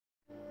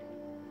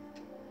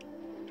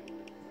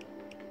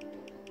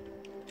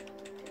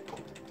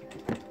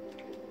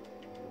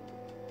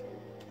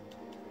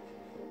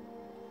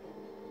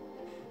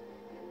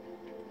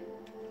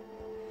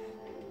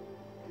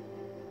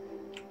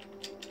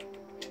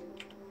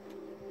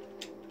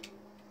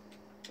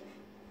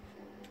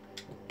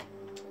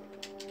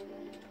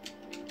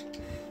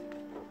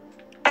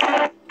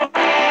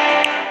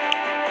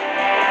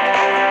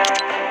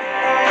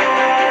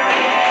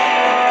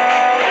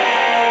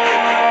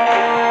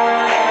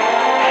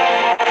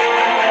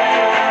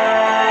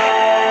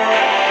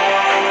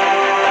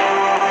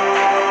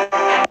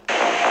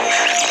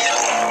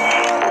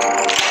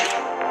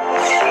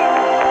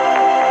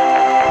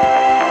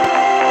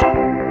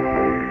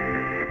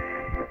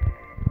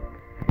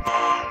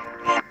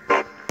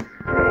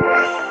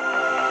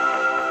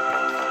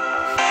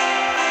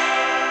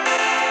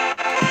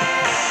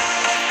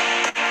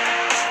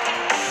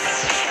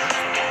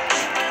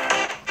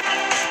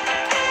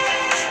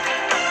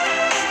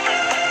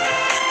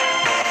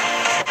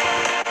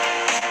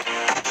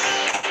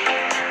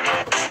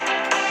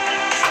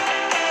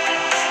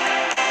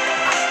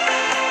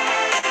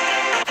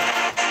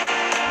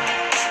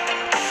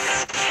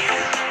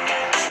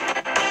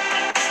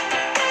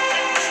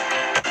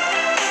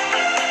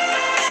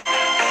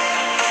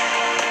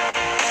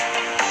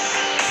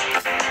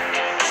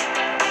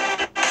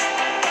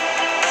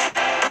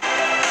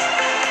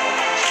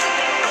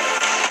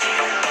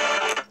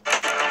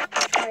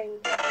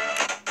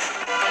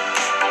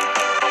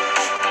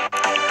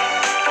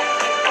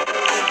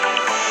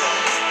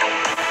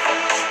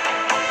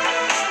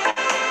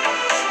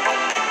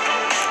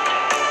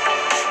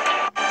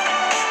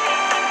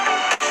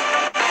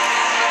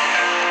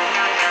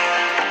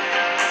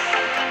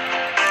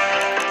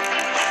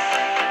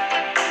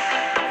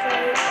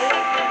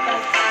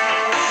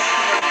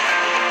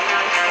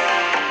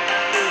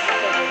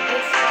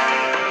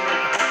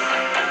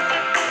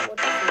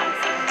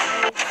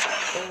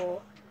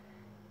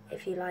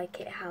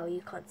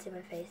you can't see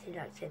my face, you'd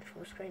like to see the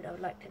full screen, I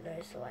would like to know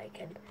so I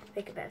can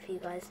make it better for you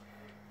guys.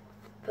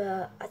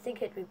 But I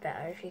think it'd be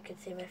better if you could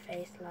see my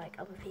face like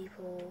other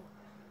people.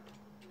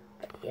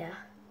 But yeah.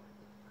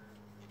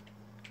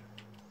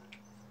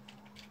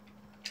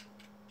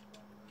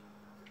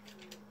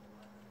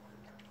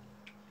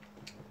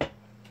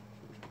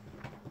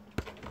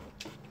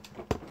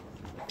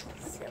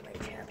 Sit my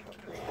chair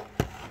properly.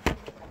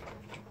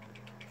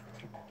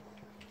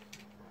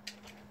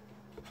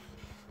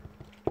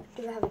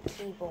 I do have a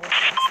keyboard that's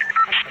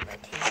like under my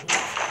TV.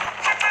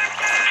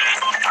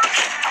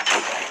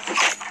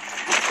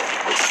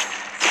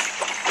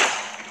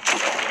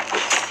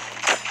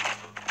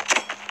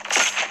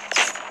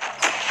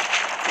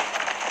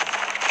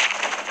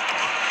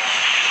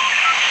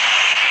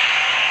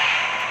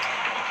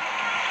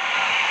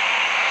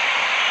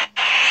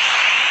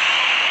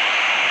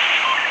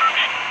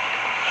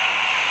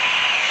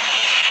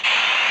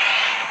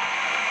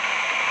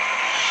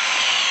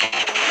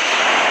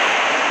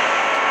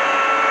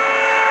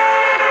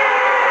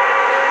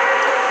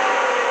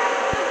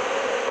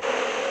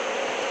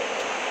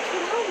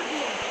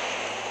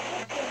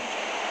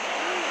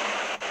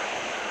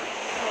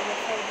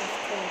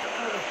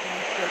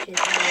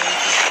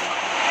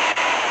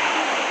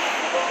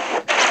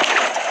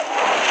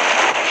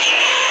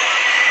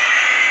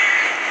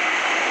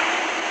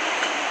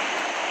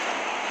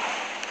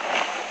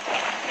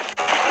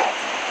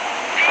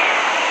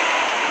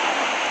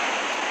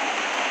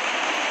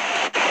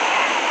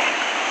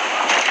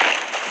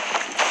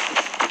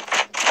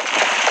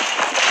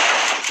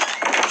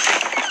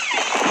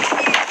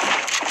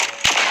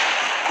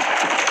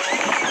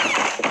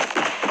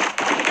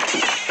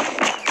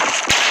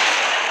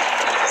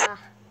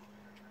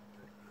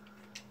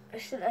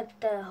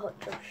 At the hot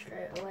tub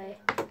straight away.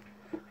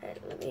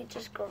 Let me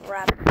just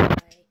grab my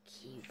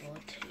keyboard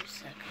 2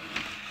 seconds.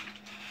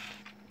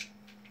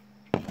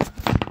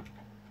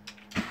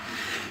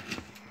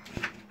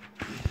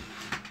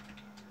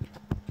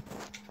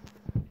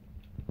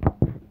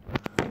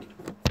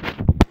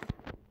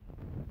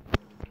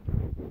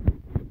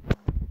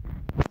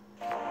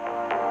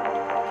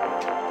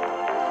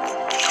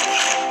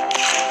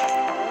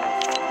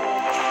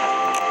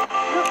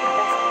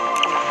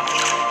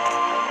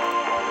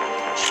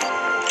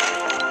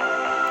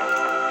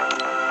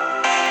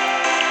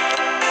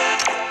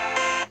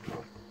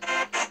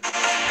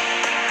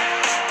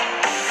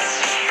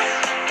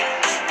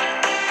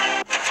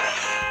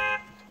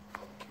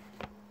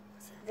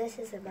 This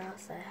is a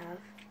mouse I have.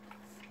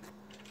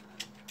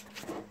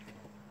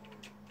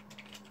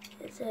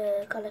 It's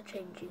a color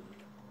changing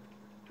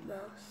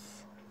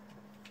mouse.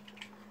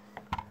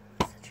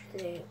 It's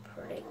actually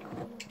pretty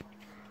cool.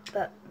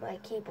 But my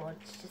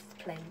keyboard's just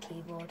a plain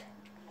keyboard.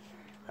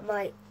 I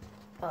might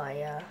buy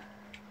a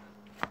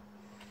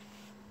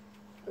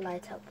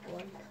light up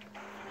one.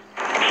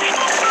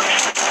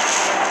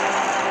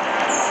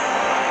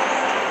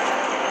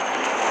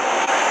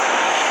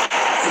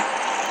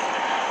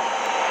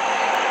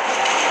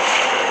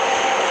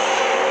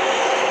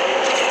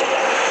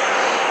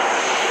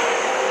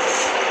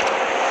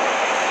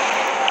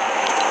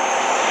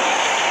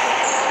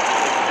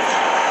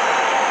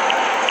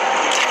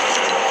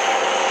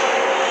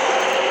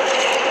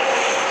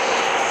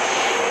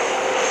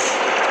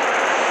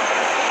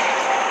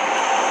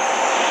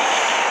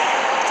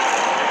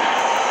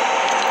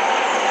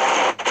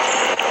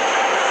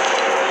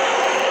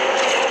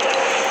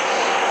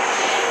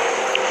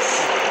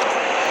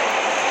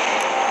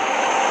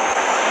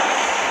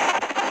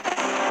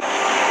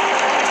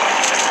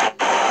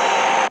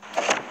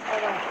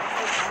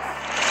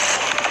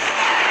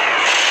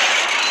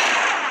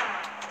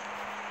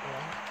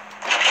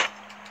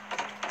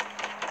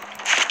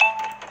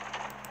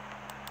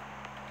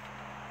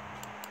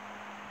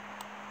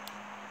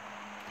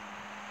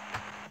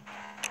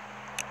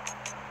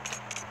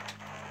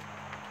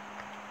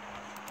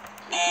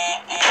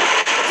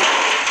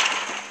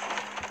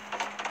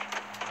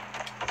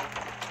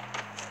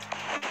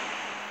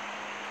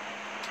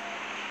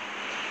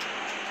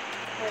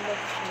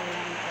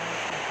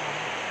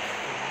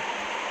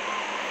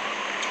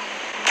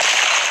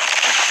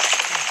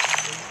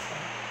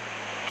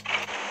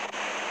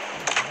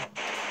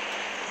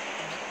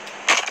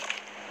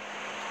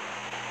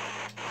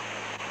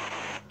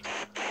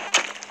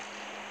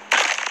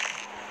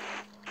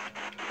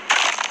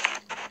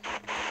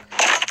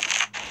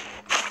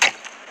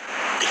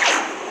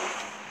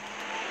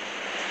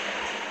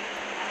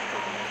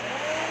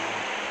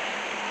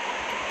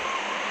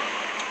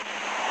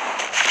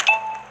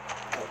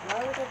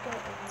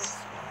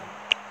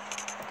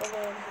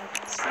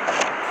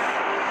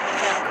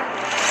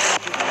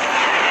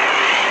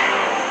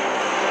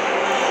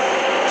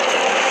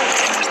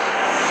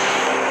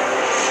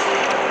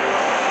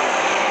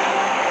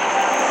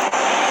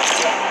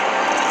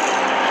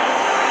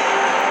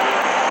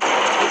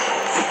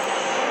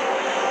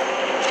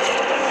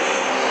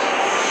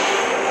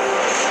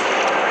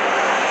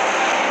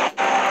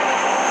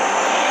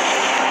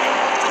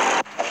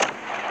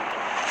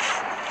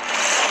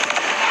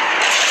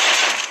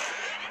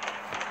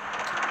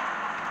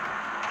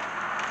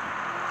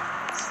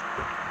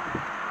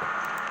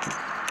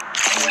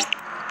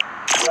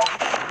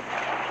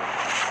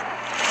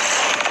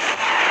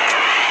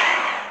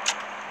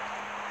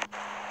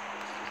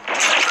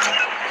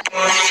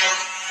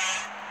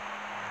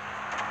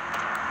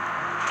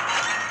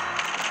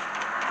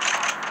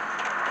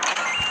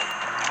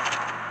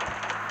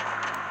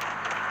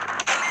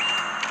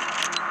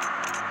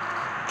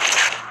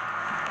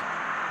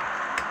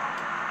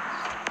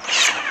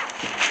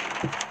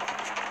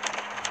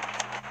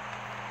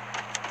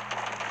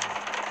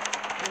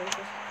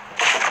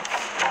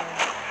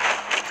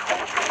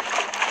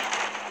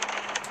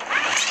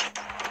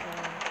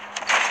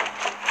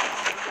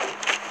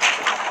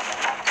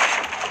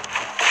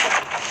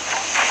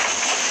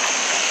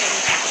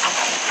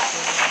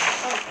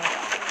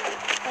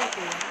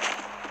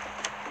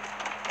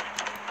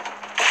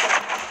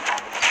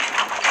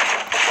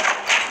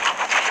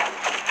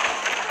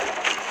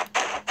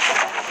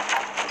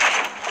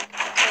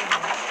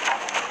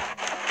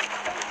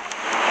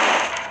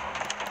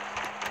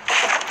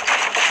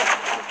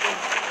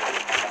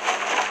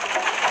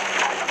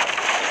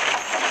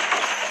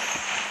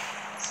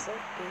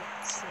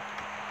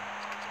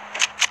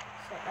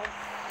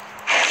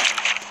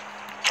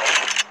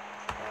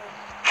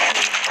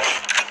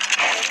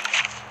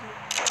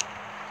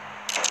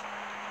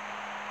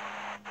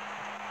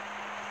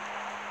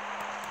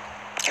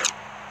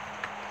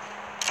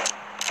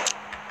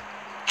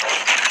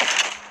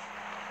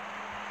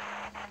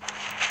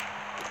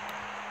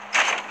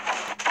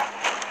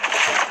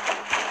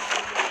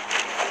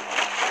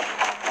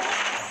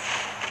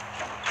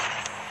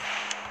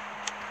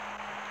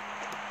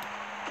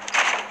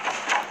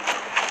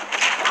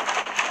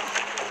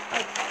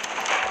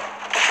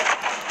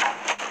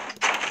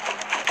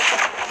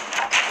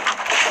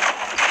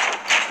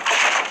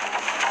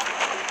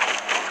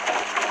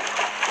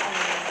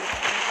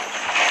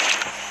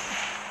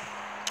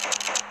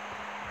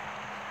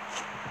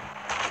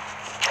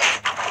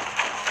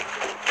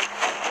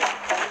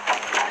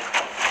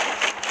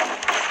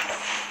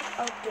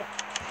 Yeah,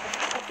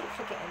 I keep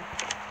forgetting.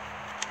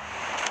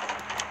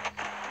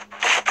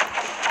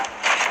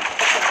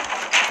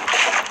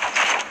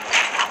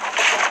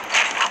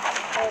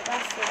 Oh,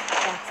 that's the best,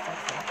 I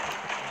think.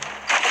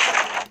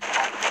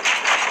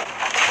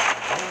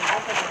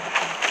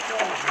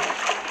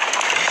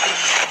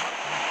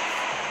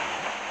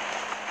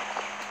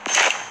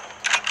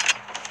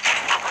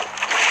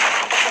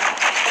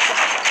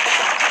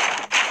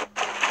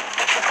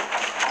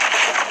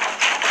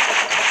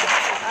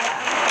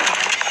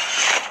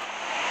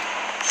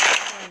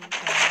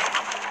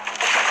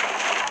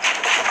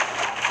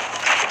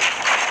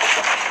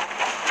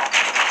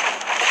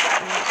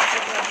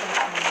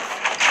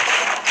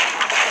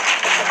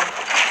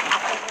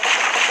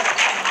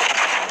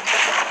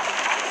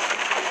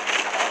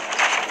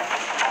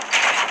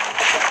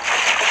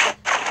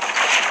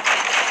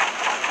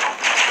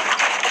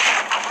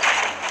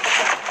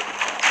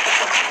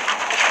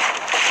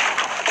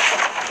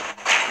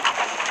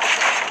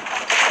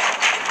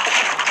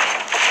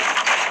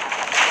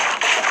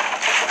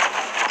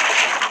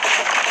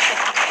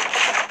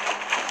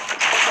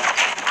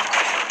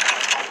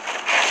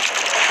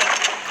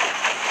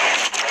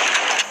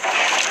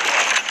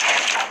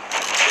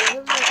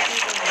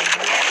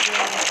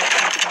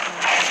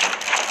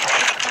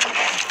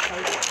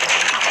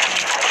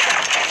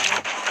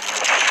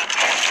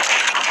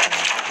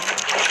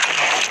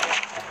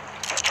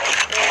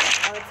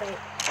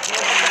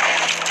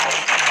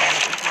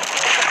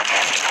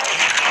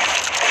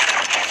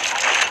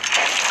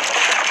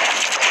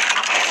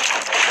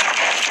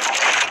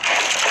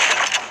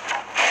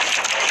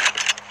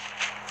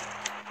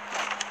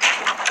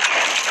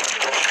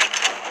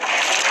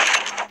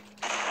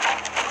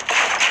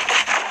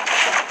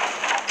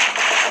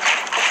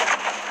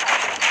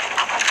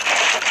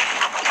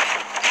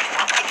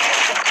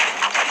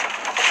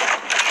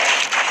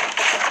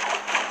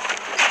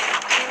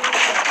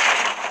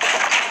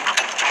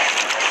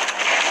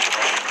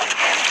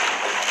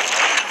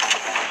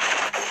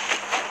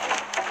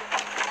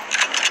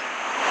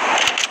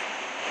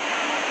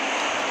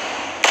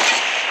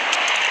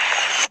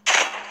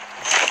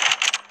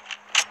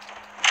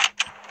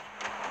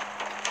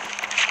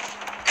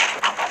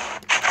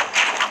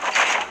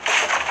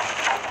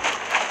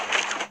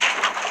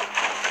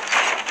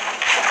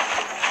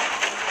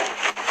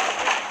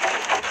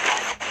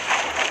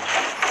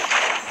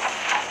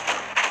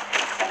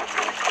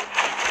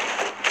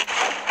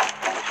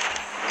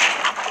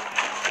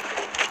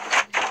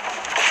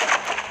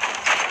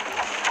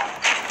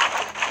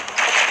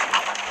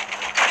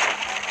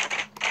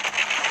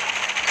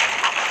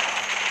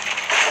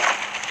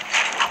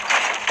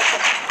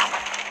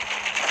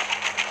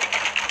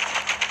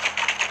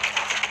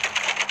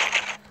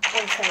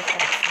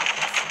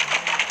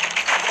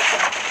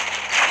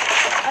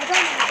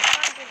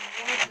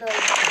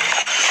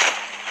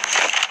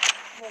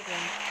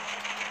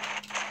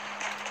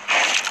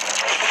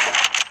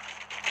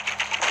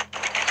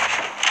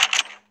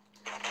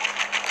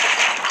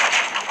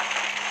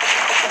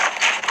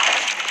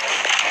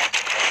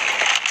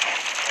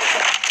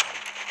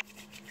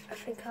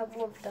 I've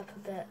warmed up a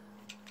bit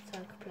so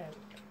I can play.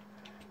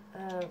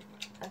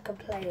 I can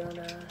play on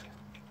a.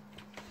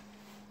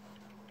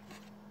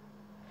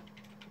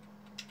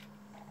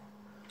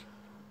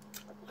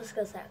 Let's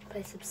go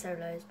play some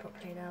solos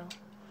properly now.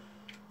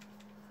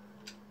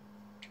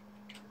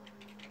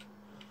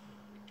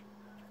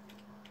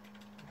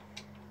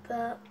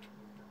 But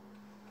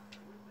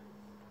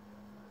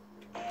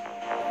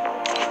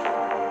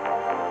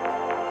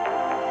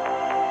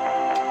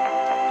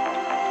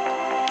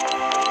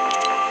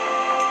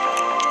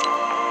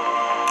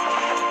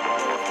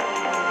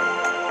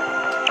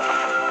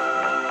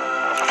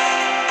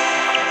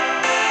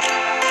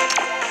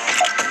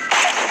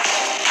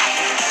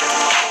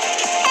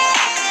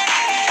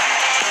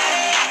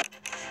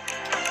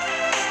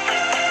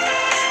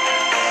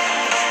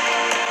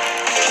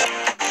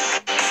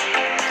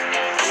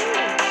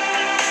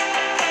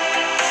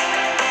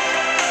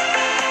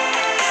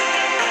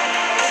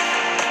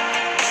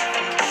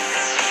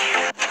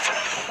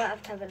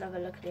have another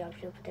look at the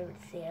options, but didn't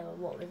see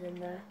what was in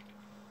there.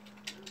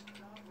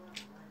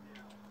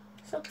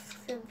 Socks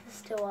are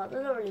still up,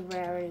 they're not really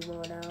rare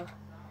anymore now.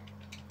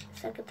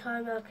 Second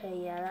time,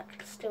 okay, yeah, that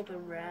could still be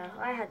rare.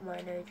 I had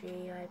mine OG,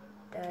 I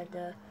had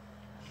the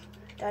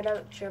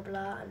dynamic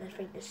dribbler and I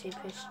think the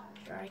super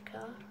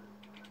striker.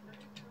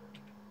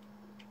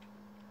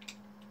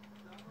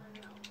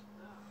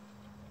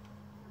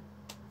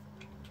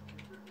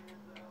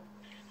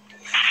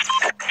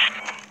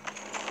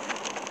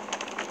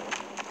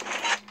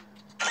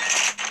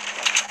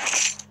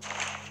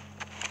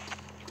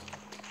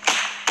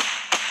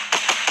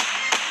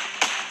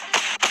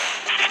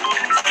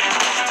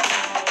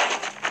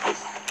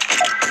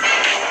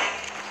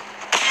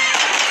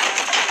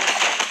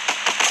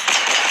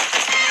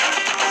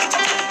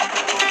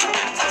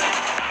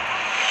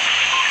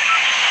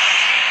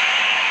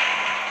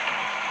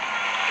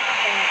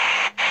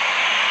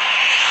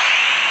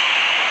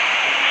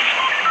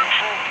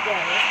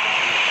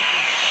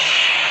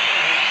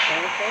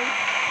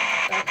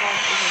 I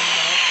can't even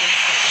mark this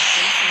is my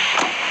first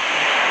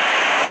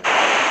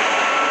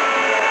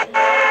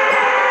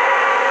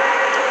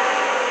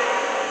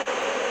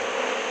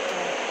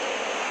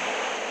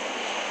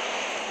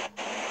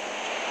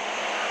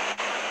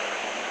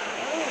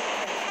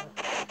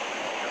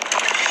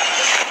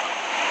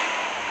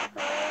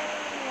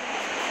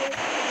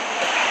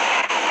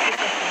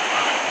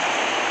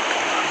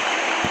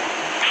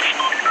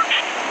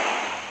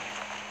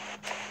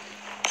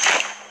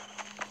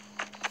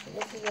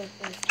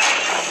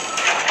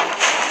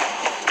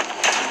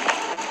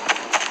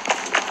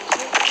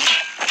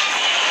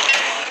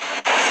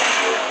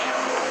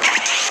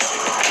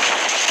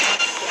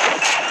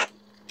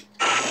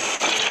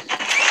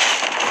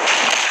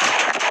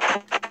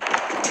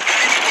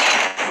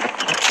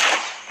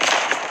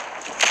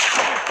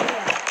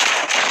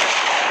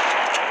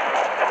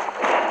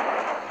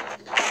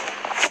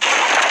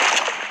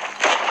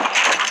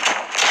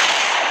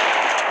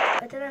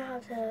I don't know how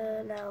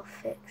to now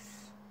fix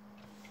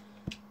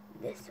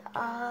this.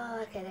 Ah,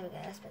 okay, there we go,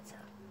 that's better.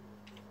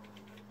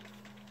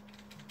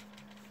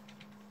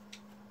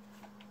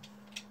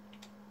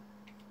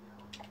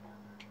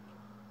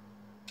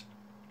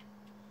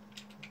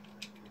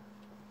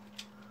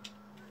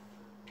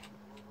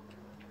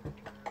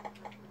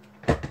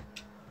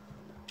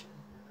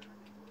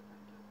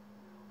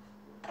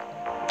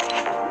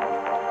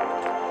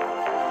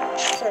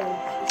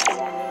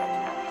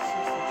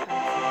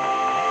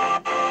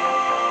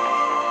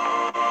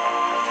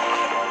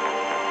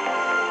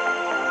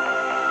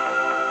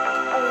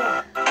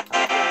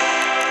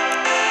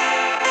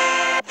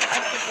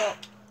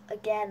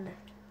 Again,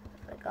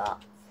 I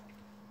forgot.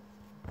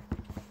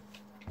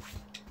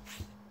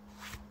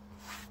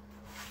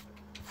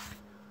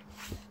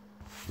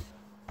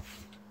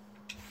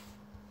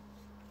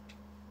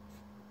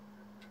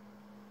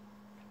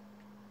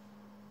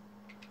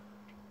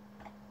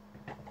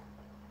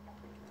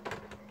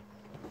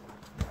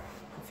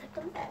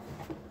 Second.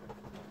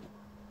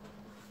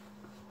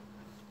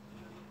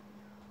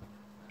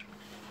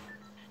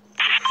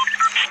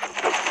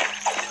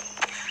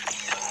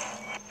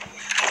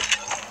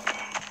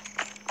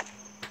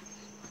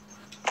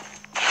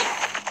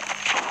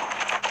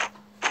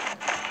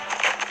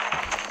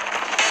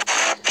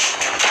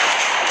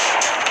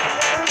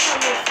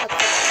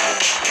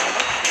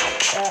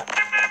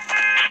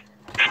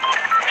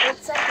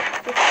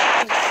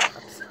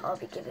 I'll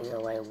be giving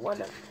away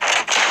one of them.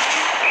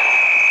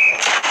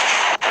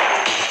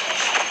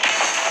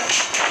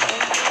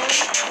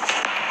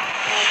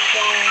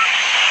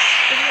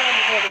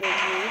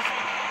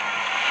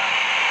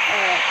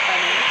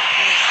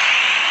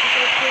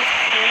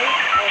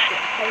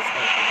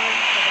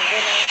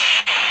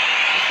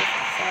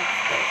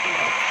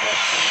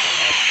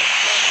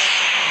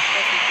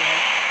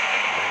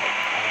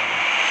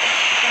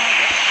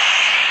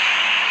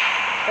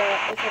 But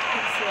if a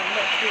PC, I'm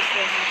not too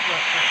sure how to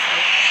work that, so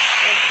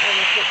I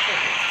will put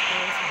it next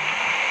time.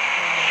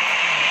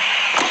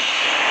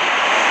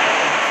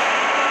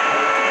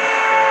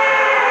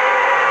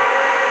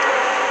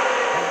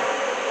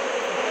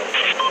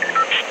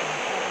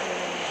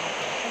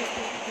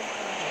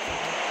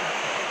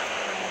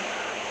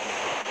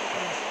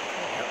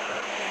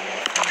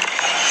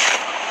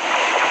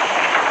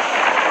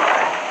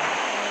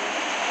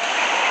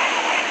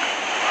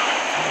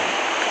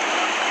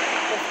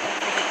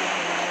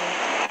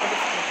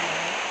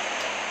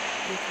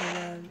 You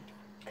can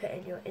put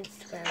in your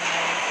Instagram.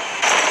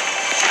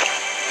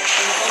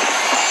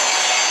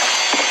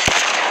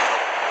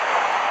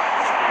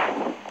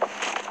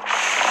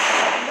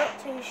 I'm not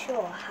too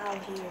sure how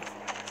he is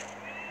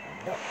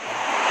not.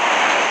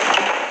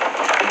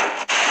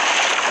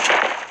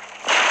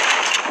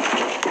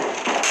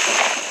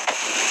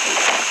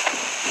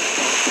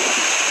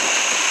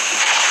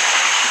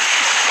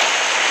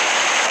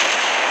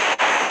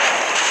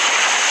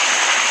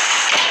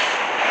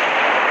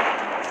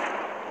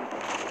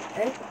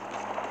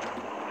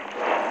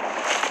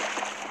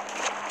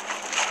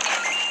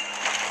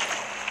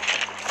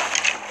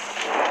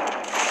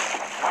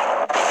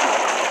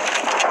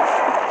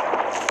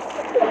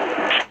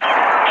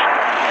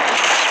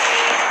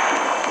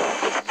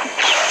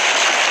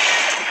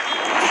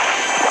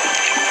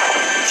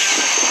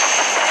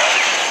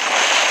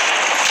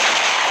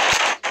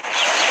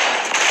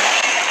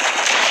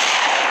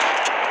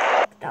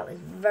 That was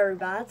very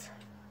bad.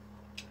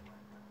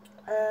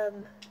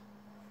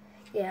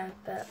 Yeah,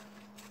 but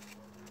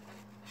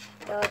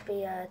that would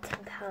be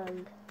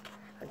 £10.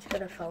 I'm just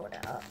gonna fold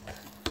it up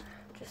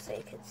just so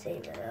you can see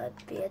that it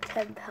would be a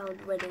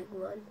 £10 winning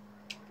one.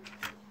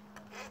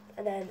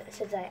 And then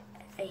since I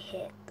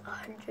hit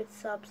 100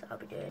 subs, I'll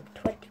be doing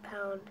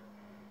 £20,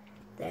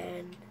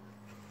 then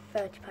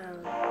 £30,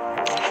 and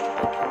then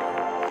 £80.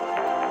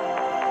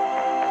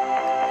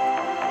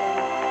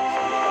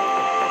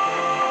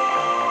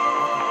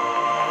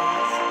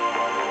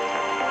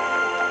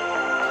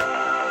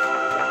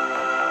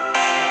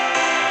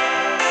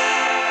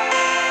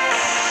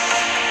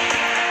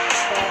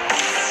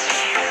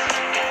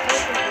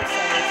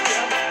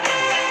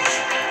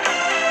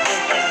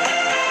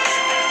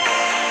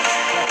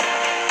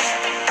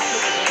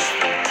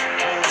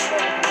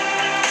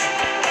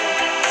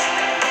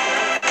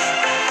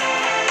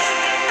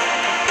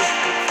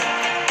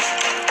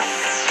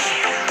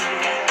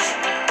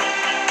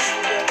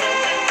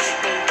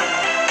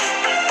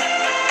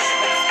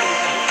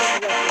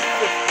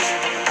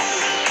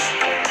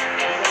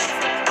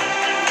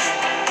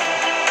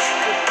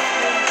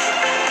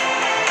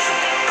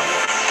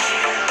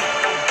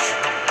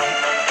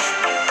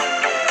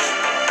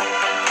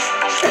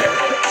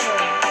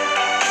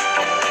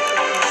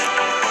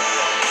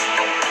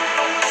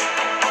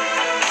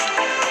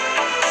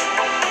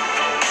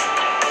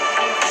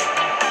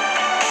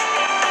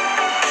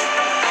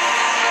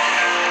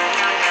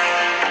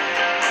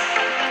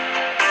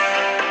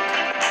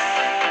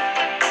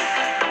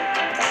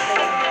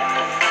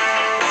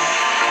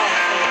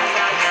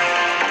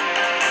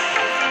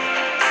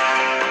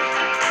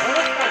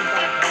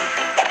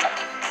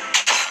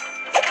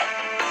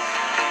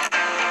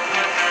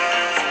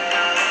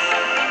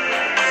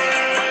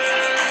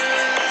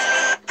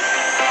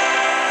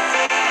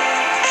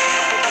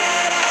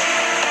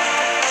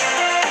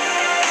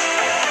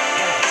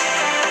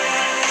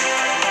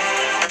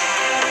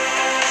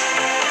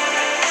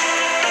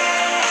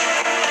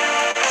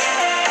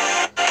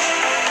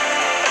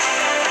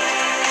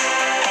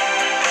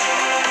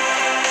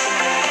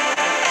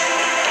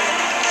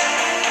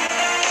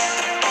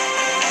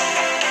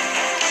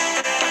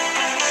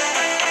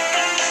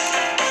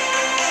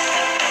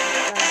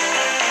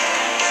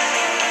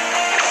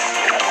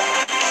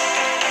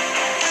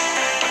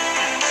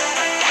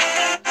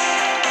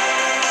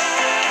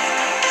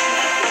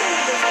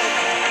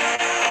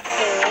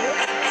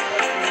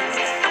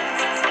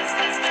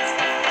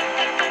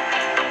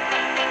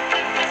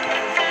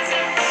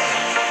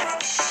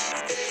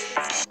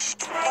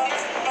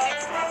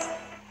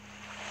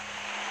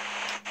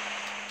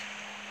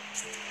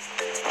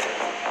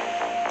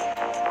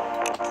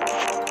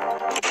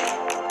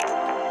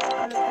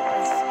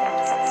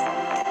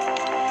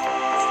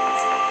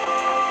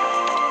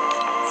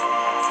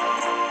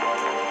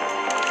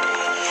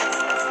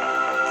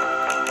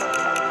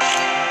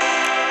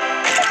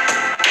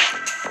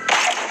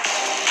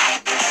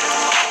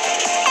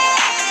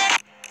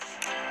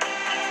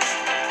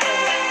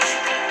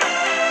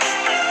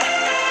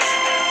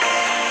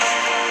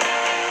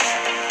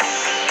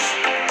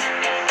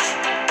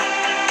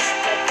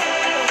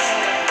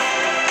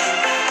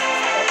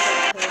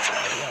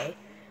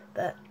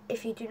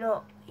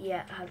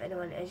 have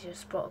anyone as your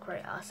support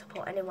creator,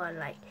 support anyone.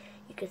 Like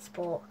you could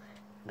support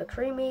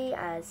McCreamy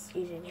as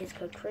using his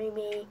code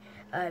Creamy,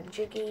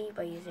 Jiggy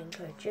by using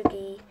code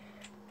Jiggy,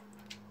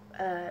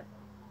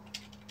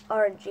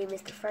 RNG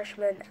Mr.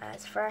 Freshman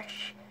as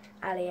Fresh,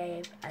 Ali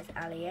A as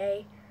Ali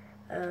A,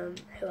 who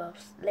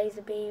else?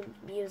 Laserbeam,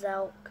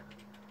 Muselk,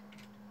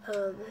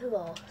 who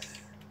else?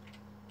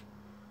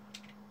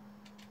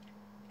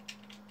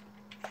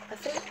 I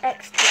think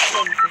X2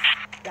 Twins is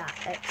that,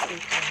 X2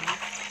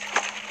 Twins.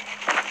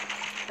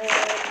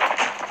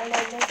 And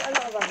then there's a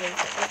lot of others,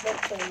 but just make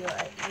sure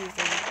you're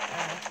using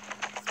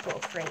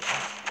support creator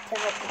to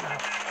help them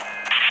out.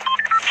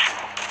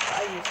 But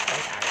I use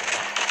code Ali.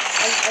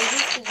 I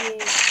used to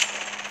use,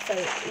 so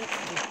each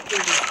of the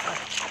previous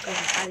goes from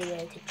Ali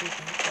A to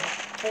Jiggy.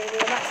 So I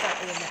might start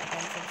doing that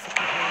again, so I'm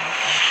supporting all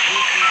my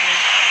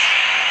YouTubers.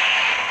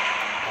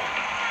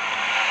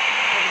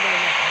 At the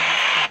moment, I'm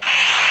just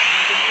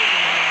I've been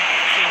using them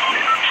since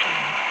it's come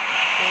out.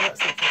 Well, not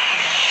since it's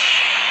come out.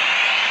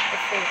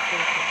 Before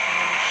Fortnite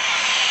came out.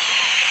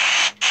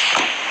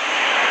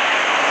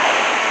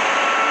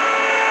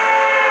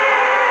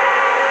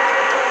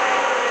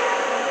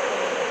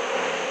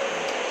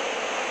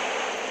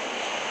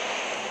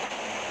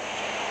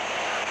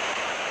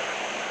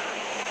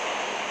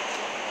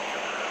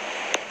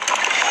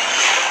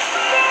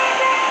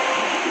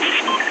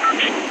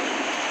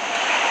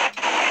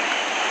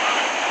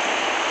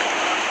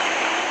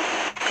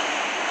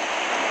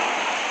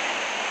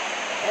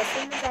 As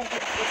soon as I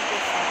hit 50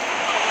 seconds,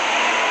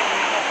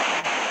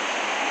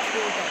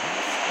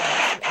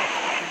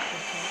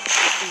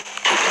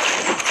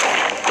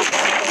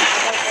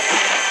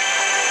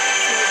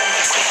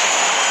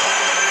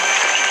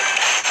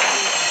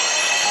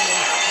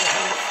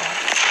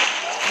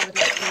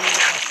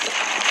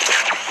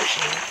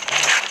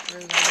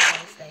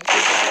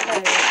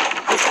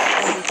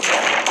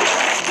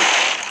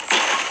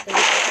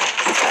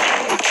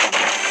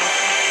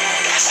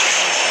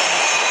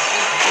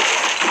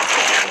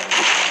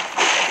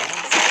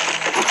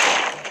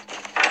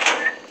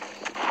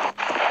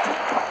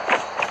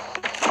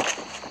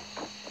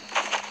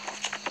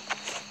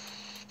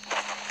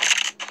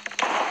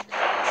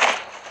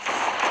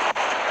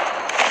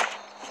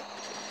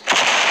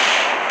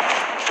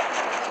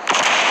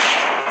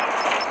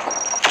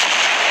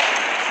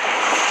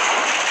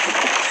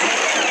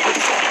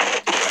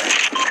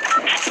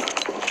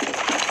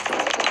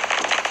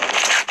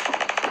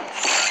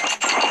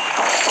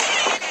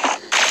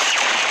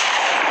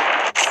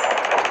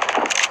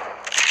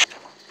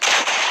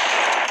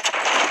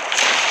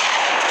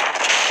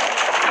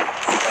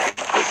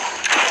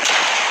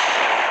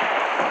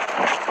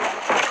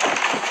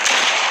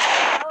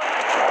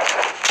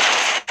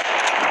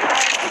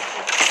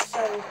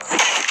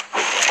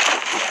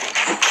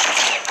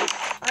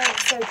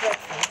 so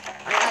dreadful.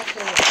 I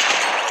actually so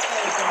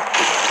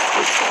dreadful.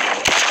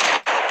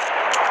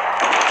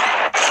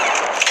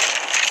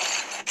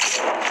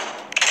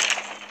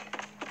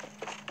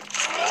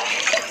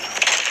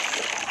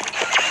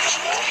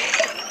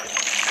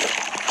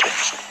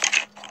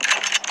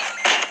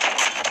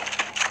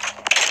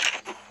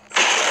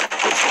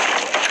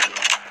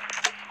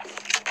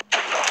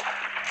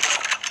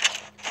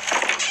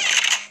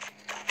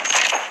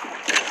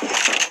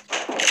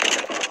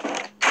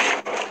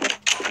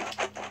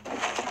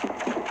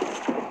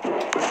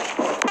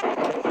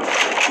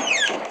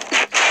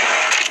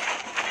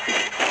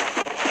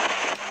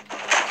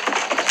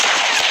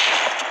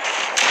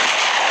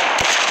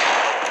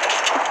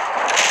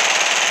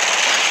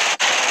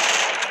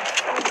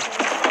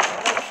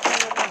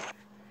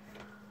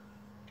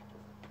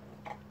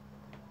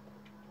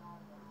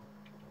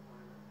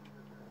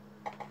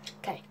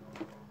 Okay,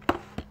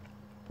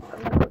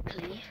 I'm going to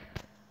quickly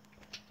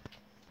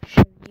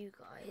show you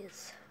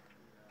guys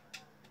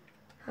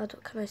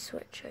can I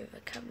switch over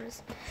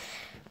cameras?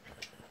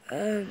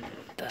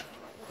 But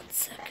 1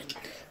 second.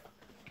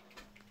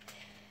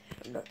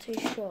 I'm not too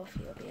sure if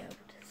you'll be able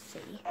to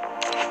see.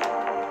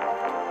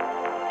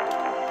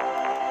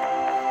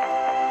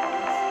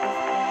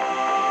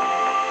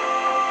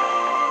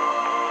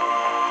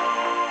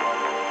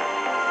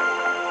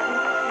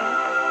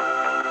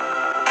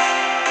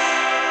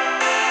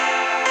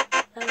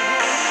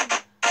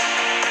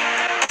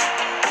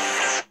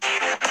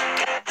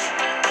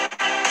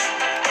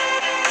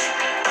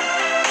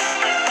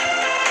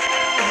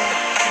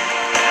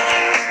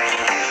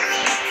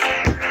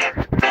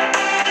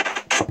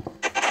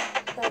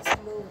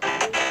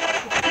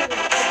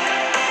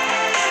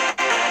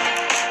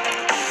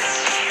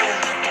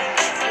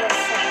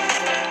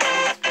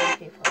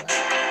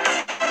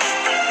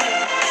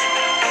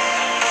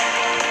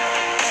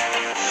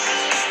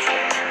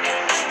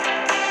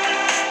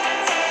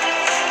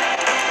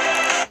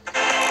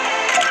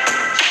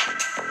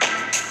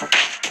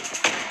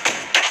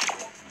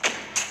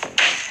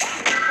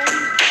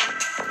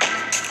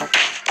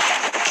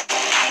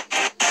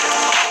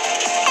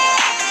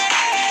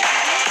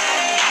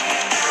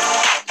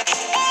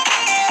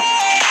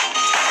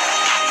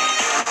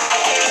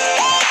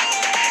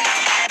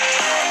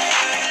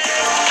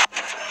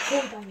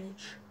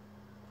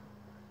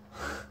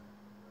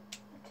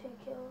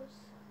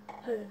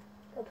 Who?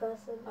 The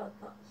person. Oh,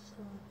 that's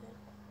someone.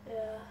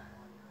 Yeah.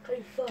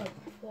 Confirm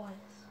twice.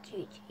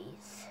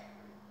 GG's.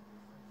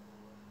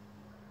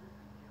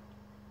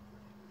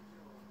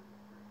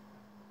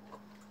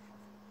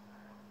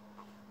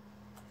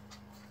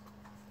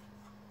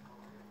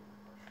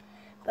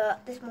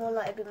 But this more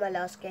likely be my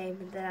last game,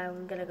 and then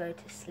I'm gonna go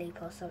to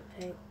sleep or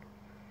something,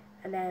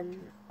 and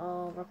then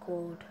I'll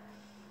record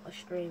or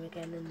stream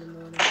again in the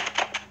morning.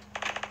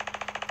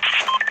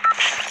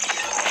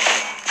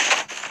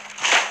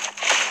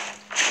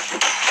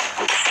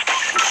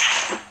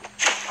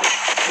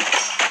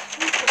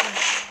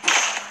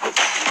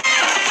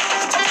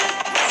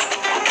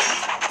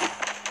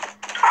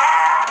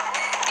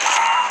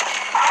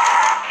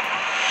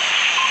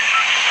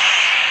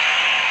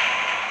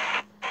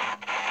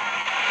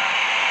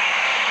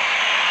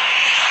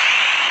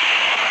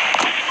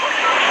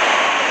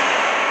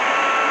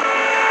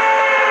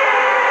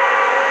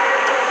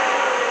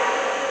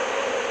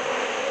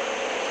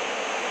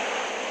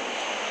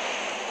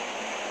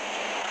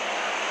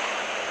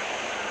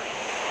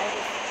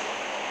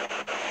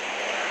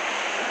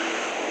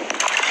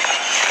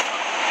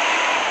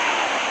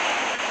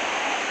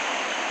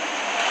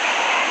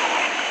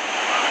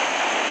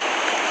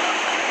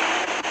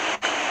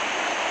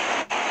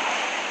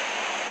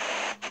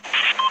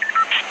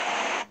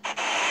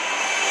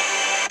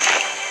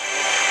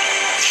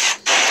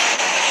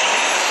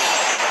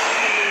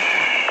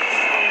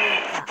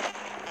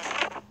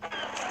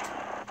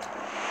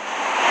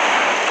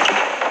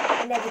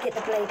 Never get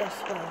the blade off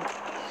spawn.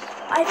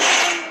 I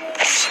finally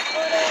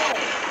got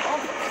it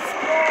off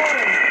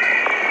spawn.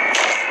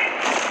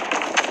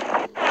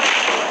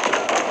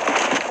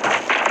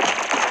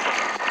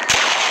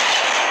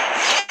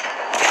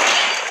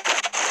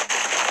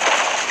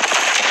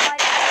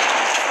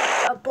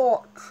 I'm such a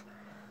bot.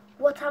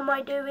 What am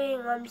I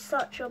doing? I'm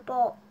such a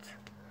bot.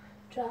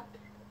 Trap.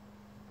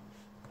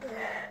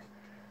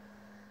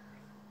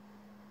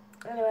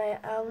 Anyway,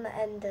 I'm gonna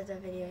end the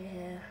video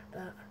here,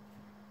 but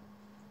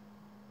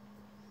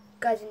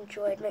guys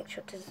enjoyed, make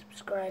sure to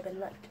subscribe and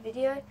like the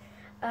video.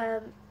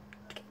 To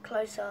get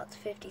closer to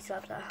 50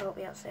 subs, that'll help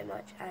me out so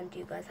much, and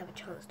you guys have a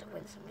chance to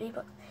win some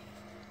V-Bucks.